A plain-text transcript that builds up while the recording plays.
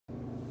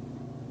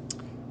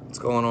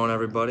going on,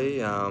 everybody?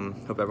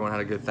 Hope everyone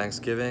had a good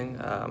Thanksgiving.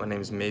 My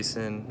name is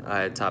Mason. I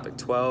had topic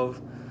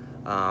 12.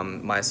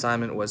 My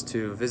assignment was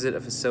to visit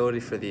a facility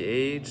for the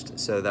aged,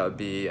 so that would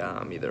be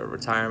either a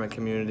retirement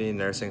community,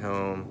 nursing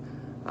home,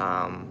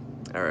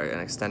 or an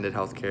extended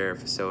healthcare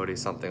facility,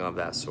 something of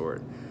that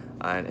sort,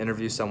 and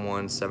interview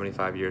someone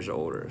 75 years or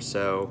older.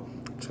 So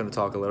I'm just going to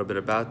talk a little bit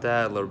about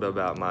that, a little bit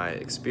about my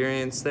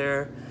experience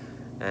there,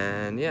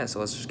 and yeah, so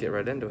let's just get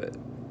right into it.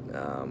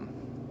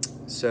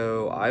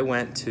 So I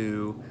went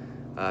to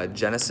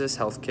Genesis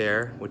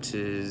Healthcare, which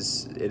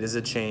is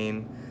a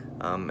chain,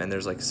 and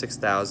there's like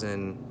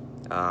 6,000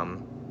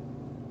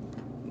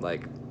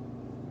 like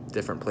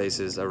different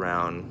places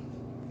around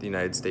the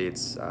United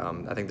States.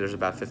 I think there's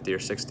about 50 or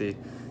 60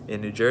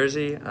 in New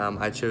Jersey.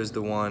 I chose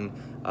the one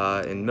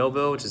in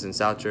Millville, which is in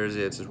South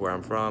Jersey. This is where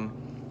I'm from.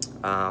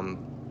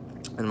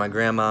 And my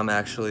grandmom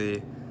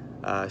actually,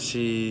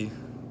 she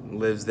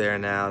lives there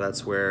now.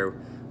 That's where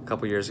a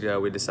couple years ago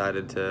we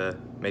decided to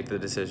make the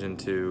decision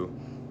to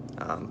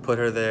put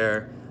her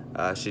there.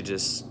 She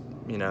just,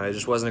 it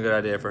just wasn't a good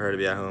idea for her to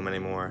be at home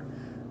anymore.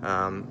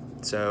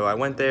 So I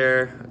went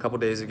there a couple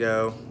days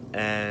ago,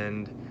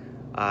 and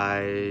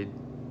I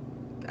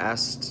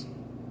asked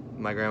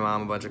my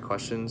grandmom a bunch of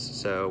questions.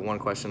 So one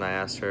question I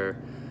asked her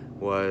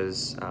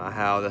was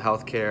how the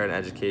healthcare and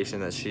education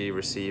that she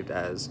received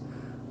as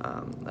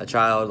a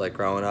child, like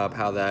growing up,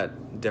 how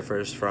that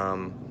differs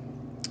from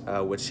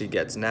what she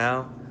gets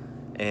now.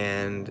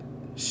 And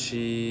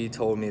she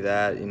told me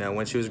that,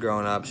 when she was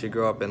growing up, she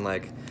grew up in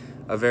like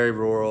a very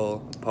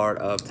rural part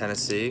of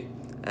Tennessee,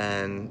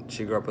 and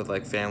she grew up with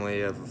like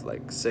family of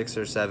like 6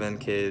 or 7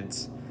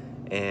 kids,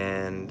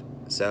 and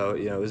so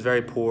it was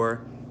very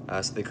poor,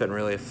 so they couldn't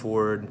really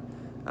afford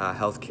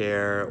health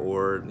care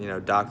or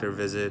doctor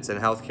visits. And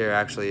healthcare,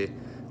 actually,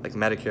 like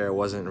Medicare,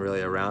 wasn't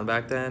really around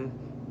back then.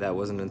 That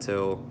wasn't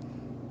until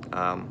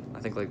I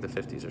think like the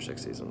 50s or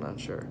 60s, I'm not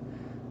sure.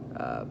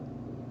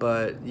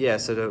 But yeah,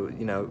 so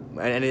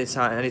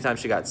anytime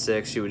she got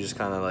sick, she would just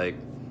kind of like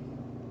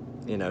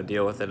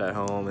deal with it at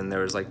home, and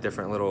there was like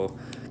different little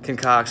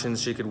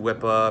concoctions she could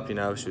whip up.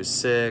 If she was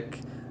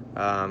sick,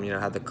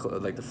 had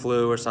the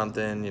flu or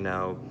something,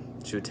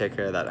 she would take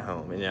care of that at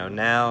home. And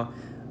now,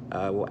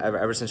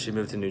 ever since she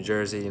moved to New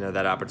Jersey,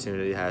 that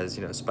opportunity has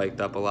spiked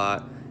up a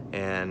lot,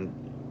 and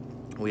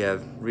we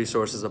have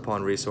resources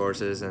upon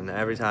resources. And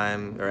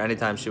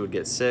anytime she would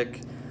get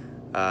sick,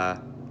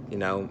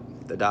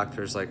 the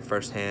doctor's like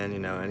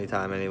firsthand.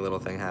 Anytime any little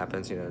thing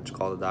happens, just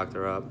call the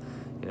doctor up,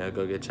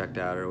 go get checked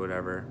out or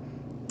whatever.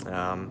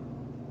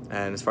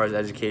 And as far as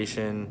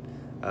education,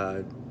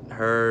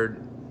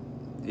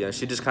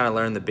 she just kind of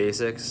learned the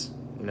basics,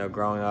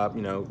 growing up.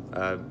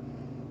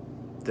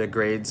 The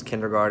grades,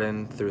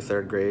 kindergarten through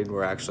 3rd grade,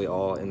 were actually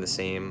all in the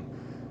same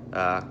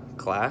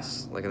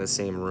class, like in the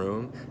same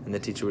room, and the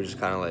teacher would just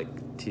kind of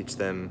like teach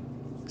them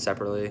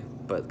separately,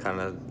 but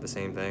kind of the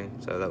same thing.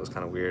 So that was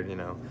kind of weird.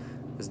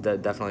 It's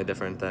definitely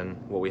different than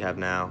what we have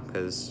now,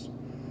 because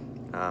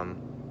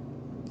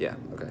yeah,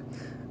 okay.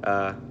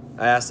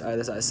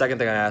 The second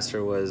thing I asked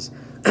her was,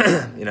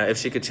 if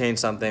she could change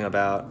something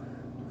about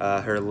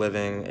her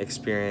living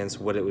experience,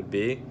 what it would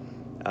be.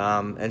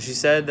 And she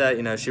said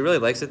that, she really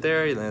likes it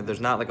there.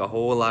 There's not like a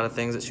whole lot of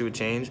things that she would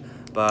change,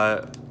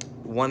 but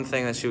one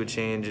thing that she would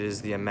change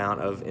is the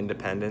amount of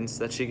independence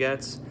that she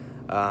gets.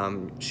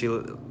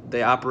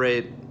 They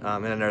operate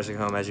in a nursing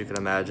home, as you can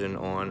imagine,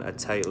 on a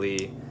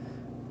tightly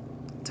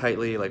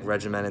like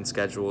regimented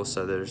schedule.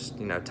 So there's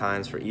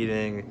times for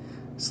eating,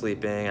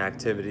 sleeping,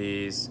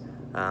 activities,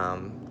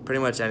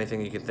 pretty much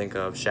anything you can think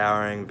of,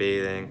 showering,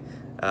 bathing.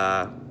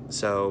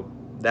 So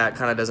that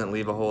kind of doesn't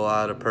leave a whole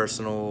lot of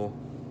personal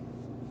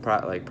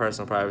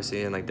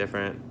privacy and like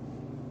different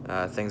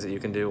things that you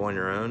can do on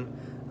your own.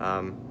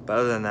 But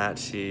other than that,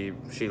 she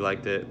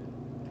liked it.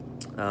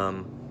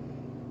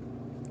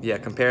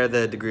 Compare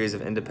the degrees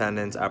of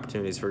independence,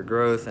 opportunities for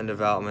growth and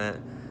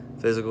development,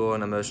 physical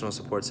and emotional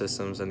support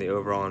systems, and the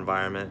overall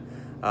environment.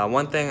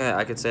 One thing that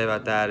I could say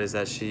about that is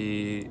that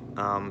she's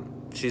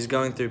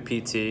going through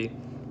PT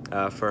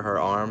for her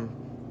arm.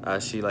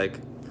 She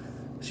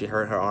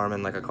hurt her arm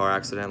in like a car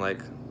accident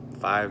like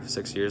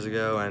 5-6 years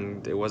ago,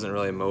 and it wasn't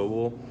really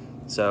mobile.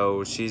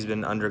 So she's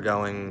been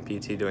undergoing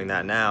PT doing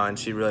that now, and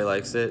she really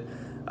likes it.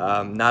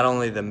 Not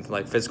only the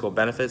like physical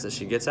benefits that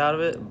she gets out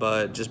of it,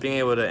 but just being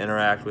able to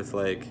interact with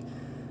like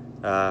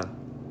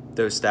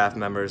those staff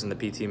members and the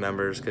PT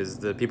members, because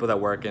the people that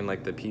work in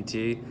like the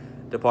PT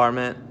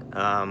department,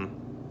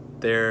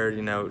 they're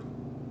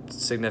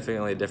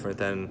significantly different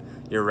than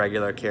your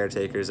regular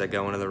caretakers that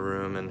go into the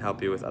room and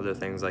help you with other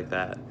things like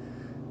that.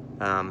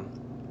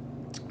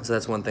 So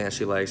that's one thing that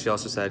she likes. She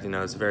also said,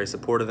 it's a very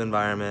supportive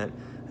environment,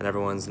 and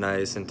everyone's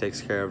nice and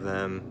takes care of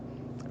them.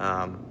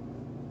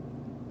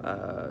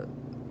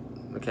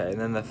 Okay, and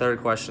then the third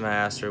question I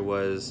asked her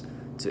was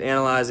to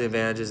analyze the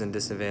advantages and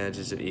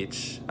disadvantages of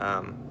each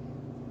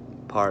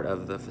part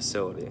of the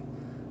facility.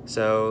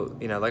 So,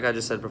 like I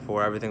just said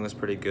before, everything was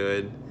pretty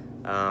good,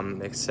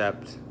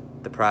 except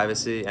the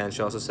privacy. And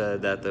she also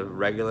said that the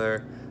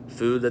regular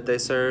food that they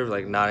serve,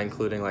 like not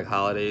including like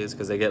holidays,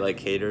 because they get like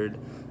catered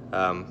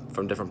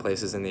from different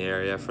places in the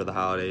area for the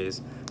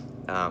holidays.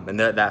 And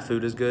that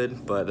food is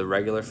good, but the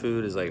regular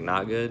food is like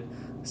not good.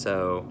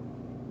 So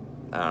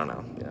I don't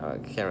know. I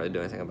can't really do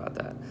anything about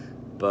that.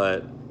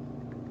 But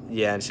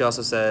yeah, and she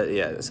also said,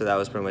 yeah, so that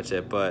was pretty much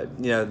it. But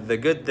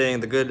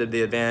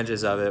the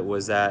advantages of it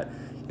was that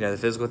the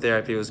physical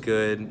therapy was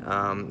good.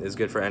 It's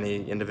good for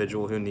any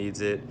individual who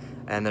needs it.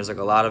 And there's like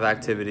a lot of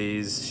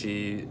activities.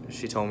 She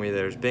told me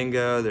there's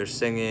bingo, there's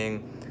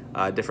singing,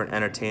 different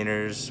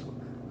entertainers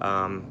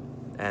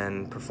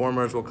and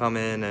performers will come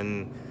in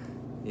and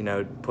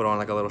put on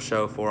like a little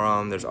show for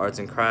them. There's arts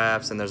and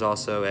crafts, and there's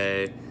also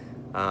a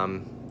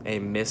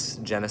Miss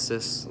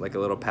Genesis, like a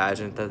little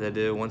pageant that they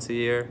do once a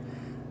year,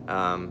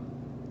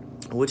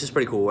 which is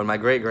pretty cool. And my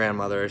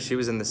great-grandmother, she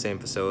was in the same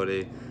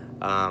facility.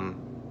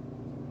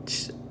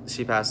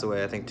 She passed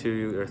away, I think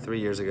 2 or 3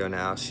 years ago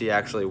now. She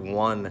actually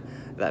won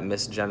that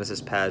Miss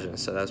Genesis pageant,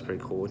 so that was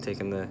pretty cool,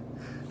 taking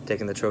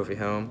the trophy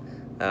home.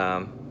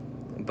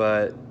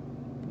 But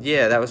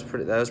yeah, that was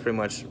pretty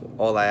much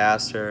all I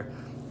asked her.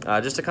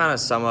 Just to kind of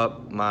sum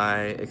up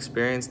my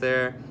experience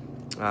there,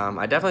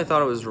 I definitely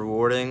thought it was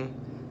rewarding.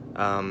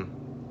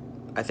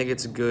 I think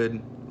it's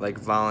good, like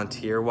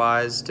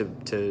volunteer-wise,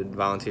 to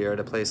volunteer at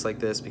a place like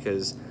this,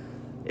 because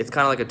it's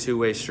kind of like a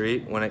two-way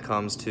street when it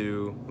comes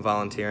to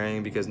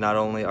volunteering, because not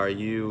only are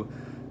you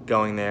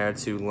going there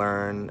to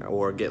learn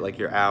or get like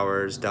your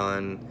hours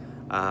done,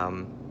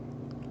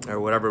 or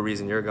whatever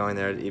reason you're going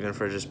there, even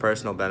for just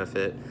personal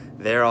benefit,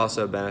 they're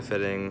also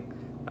benefiting,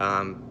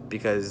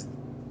 because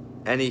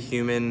any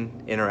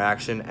human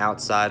interaction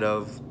outside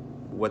of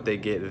what they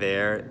get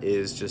there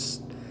is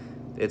just,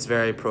 it's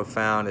very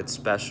profound, it's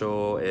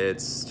special,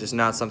 it's just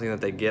not something that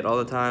they get all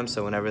the time.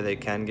 So whenever they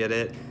can get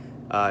it,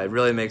 it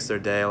really makes their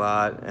day a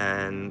lot,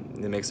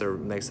 and it makes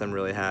them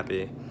really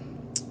happy.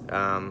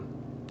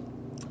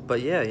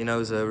 But yeah, it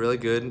was a really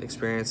good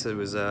experience. It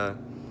was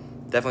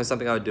definitely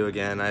something I would do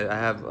again. I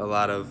have a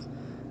lot of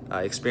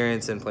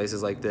experience in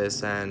places like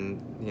this,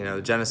 and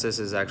Genesis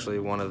is actually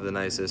one of the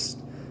nicest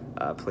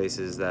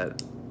places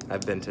that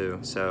I've been to.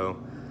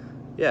 So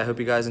yeah, I hope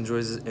you guys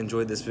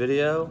enjoyed this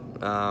video.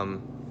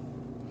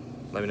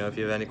 Let me know if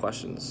you have any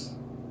questions.